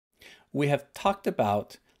we have talked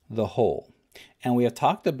about the whole, and we have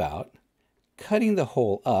talked about cutting the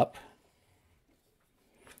whole up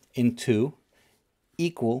into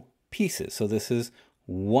equal pieces. So this is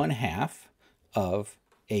 1/2 of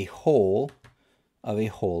a whole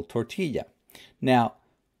tortilla. Now,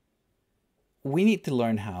 we need to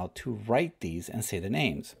learn how to write these and say the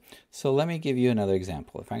names. So let me give you another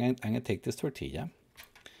example. If I'm going to take this tortilla,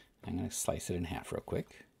 I'm going to slice it in half real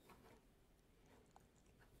quick.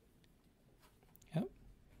 Yep.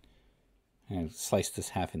 I'm going to slice this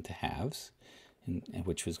half into halves,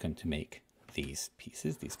 which was going to make these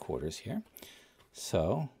pieces, these quarters here.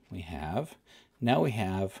 So now we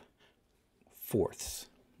have fourths,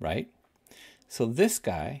 right? So this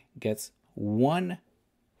guy gets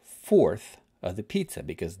 1/4 of the pizza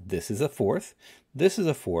because this is a fourth, this is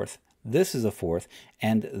a fourth, this is a fourth,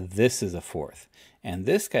 and this is a fourth. And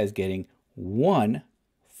this guy's getting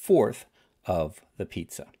 1/4 of the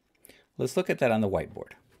pizza. Let's look at that on the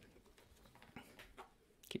whiteboard.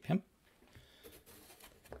 Keep him.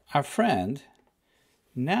 Our friend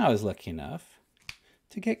now is lucky enough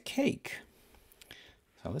to get cake.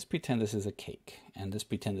 So let's pretend this is a cake, and let's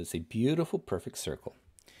pretend it's a beautiful, perfect circle.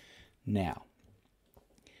 Now,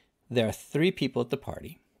 there are 3 people at the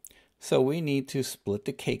party, so we need to split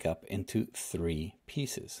the cake up into 3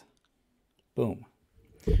 pieces. Boom.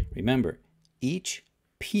 Remember, each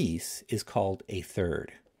piece is called a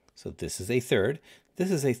third. So this is a third,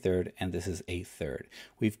 this is a third, and this is a third.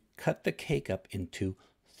 We've cut the cake up into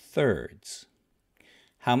thirds.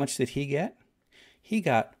 How much did he get? He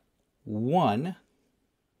got 1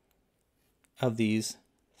 of these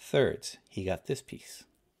thirds. He got this piece.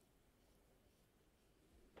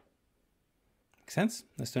 Make sense?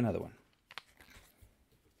 Let's do another one.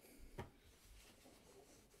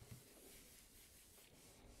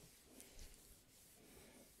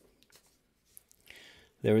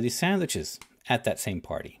 There were these sandwiches at that same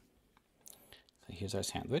party. So here's our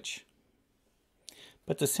sandwich.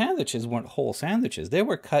 But the sandwiches weren't whole sandwiches. They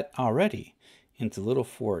were cut already into little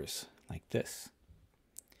 4s like this.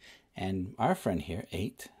 And our friend here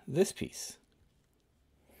ate this piece.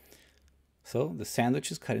 So the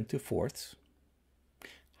sandwich is cut into 4ths.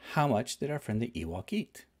 How much did our friend the Ewok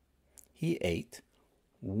eat? He ate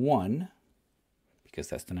 1, because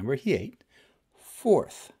that's the number he ate,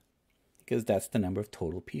 4th, because that's the number of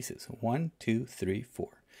total pieces. 1, 2, 3,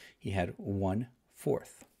 4. He had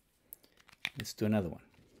 1/4. Let's do another one.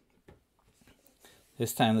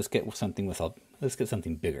 This time let's get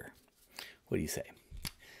something bigger. What do you say?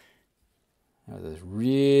 Now, this is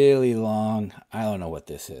really long. I don't know what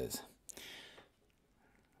this is.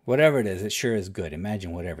 Whatever it is, it sure is good.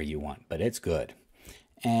 Imagine whatever you want, but it's good.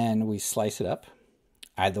 And we slice it up.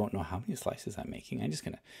 I don't know how many slices I'm making. I'm just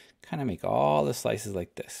going to kind of make all the slices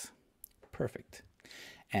like this. Perfect.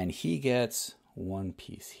 And he gets 1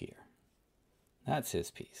 piece here. That's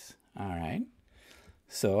his piece. All right.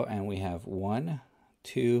 So, and we have 1,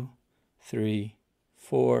 2, 3,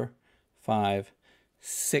 4, 5,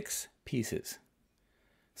 6 pieces.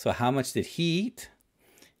 So how much did he eat?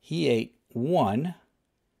 He ate 1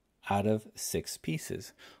 out of 6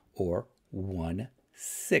 pieces, or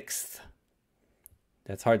 1/6.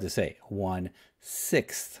 That's hard to say.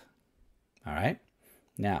 1/6. All right.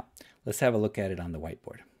 Now, let's have a look at it on the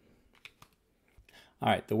whiteboard. All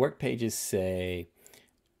right. The work pages say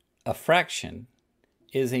a fraction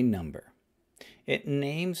is a number. It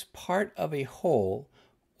names part of a whole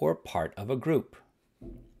or part of a group.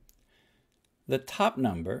 The top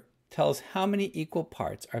number tells how many equal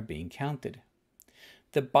parts are being counted.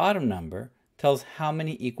 The bottom number tells how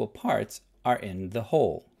many equal parts are in the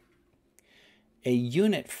whole. A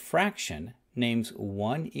unit fraction names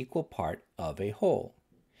 1 equal part of a whole.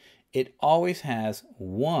 It always has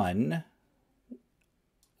one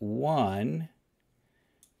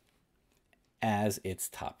as its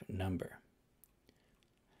top number.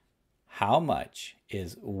 How much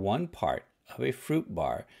is 1 part of a fruit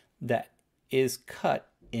bar that is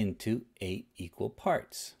cut into 8 equal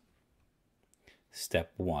parts?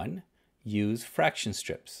 Step 1, use fraction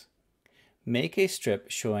strips. Make a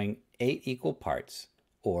strip showing 8 equal parts,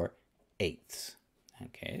 or 8ths.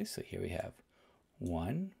 Okay, so here we have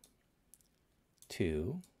 1,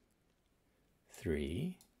 2,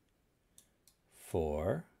 3,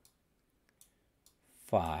 4,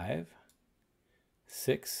 5,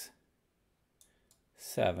 6,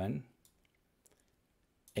 7,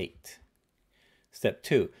 8. Step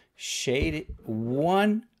 2, shade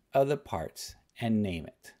one of the parts and name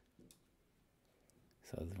it.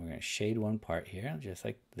 So we're going to shade one part here, just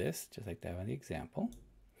like this, just like that on the example,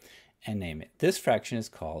 and name it. This fraction is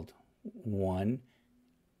called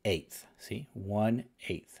 1/8. See,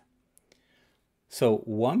 1/8. So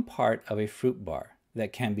 1 part of a fruit bar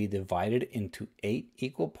that can be divided into 8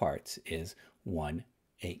 equal parts is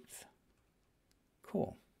 1/8.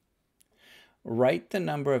 Cool. Write the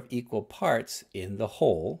number of equal parts in the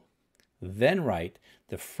whole, then write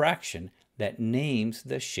the fraction that names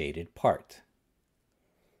the shaded part.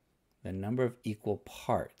 The number of equal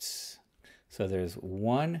parts. So there's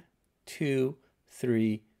 1, 2,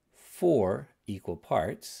 3, 4 equal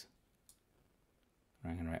parts.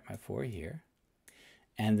 I'm going to write my 4 here.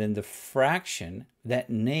 And then the fraction that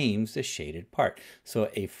names the shaded part.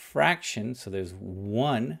 So a fraction, so there's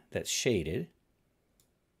 1 that's shaded.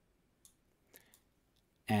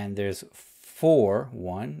 And there's 4,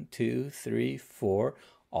 1, 2, 3, 4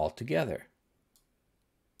 all together.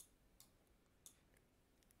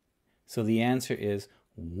 So the answer is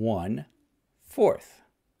 1/4.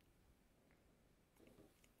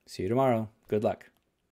 See you tomorrow. Good luck.